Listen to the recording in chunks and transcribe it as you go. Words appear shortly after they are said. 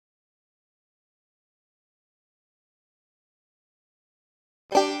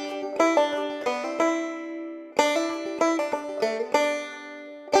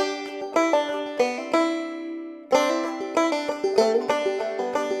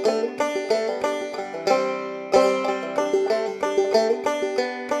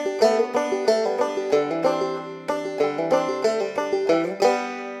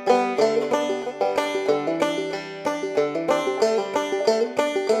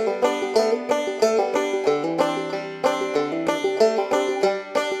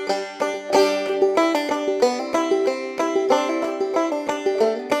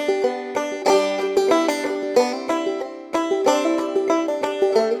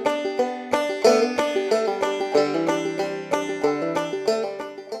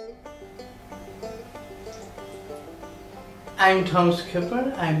I'm Thomas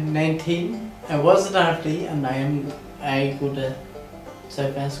Cooper. I'm 19. I was at RFD and I go to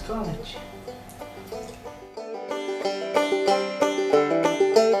Southwest College.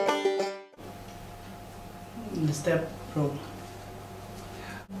 The STEP program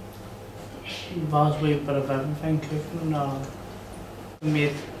involves a wee bit of everything, cooking and all. We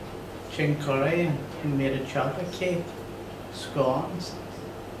made chicken curry and we made a chocolate cake, scones.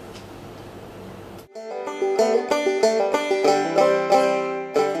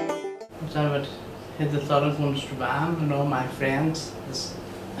 I would had the thought of going to Strabane and all my friends is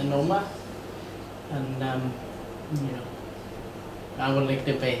Anoma, and you know, I would like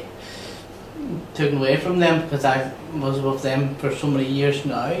to be taken away from them because I was with them for so many years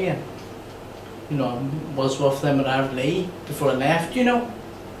now, and you know, I was with them at Ardley before I left, you know.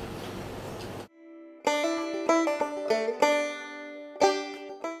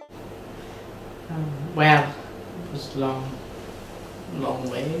 Well, it was long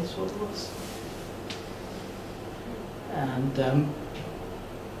way, so it was. And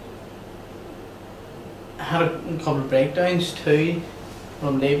I had a couple of breakdowns too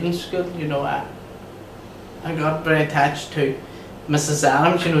from leaving school. You know, I got very attached to Mrs.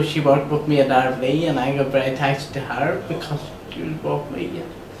 Adams. You know, she worked with me at Ardley, and I got very attached to her because she was with me. It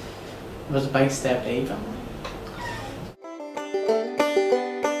was a big step leaving.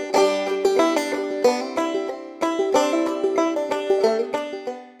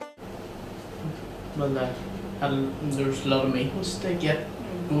 Well, there's a lot of meetings to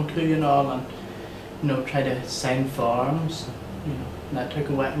go to and all, and you know, try to sign forms. You know, and that took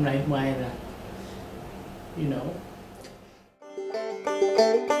a right while. You know.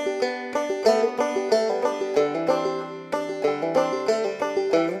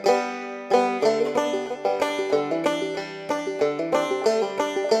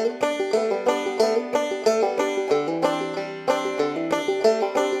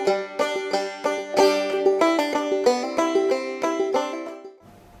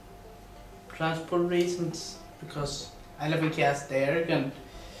 Transport reasons, because I live in Castairg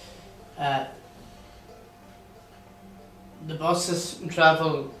and the buses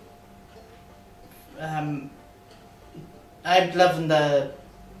travel. I live in the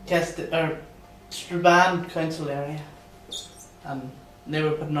Strabane council area, and they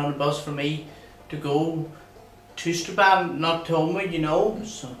were putting on a bus for me to go to Strabane, not to Homewood, you know.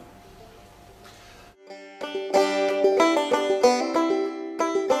 So.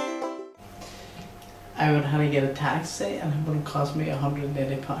 I would have to get a taxi, and it would have cost me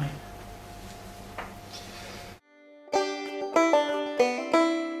 £180.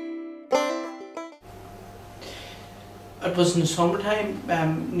 It was in the summertime,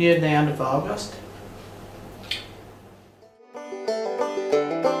 near the end of August.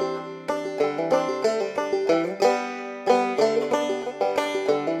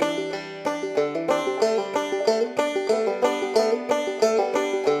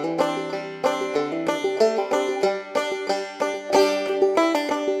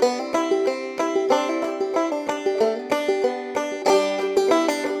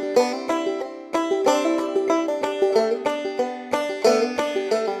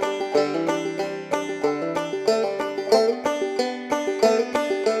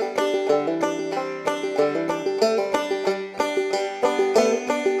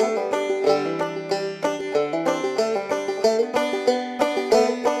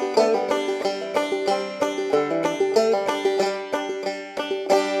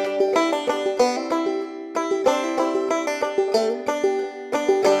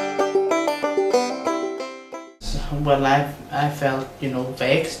 Well, I felt, you know,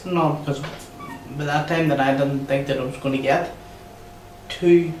 vexed and all, because by that time that I didn't think that I was going to get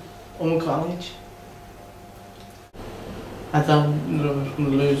to College. I thought that I was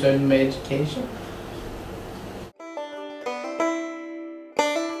going to lose out on my education.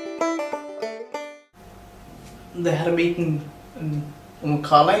 They had a meeting in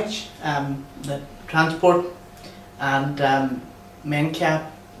College, the transport and Mencap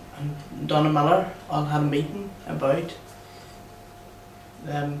and Donna Miller all had a meeting about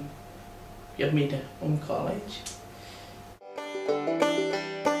get me to College.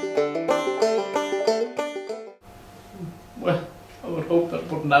 Well, I would hope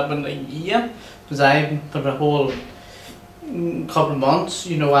it wouldn't happen a year, because I for a whole couple of months,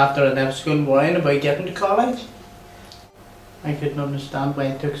 you know, after I left school, worrying about getting to college. I couldn't understand why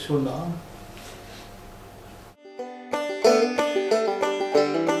it took so long.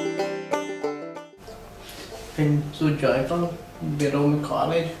 Been so joyful being home at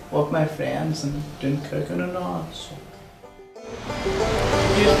college with my friends and doing cooking and all. So.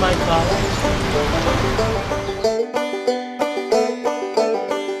 Here's my college.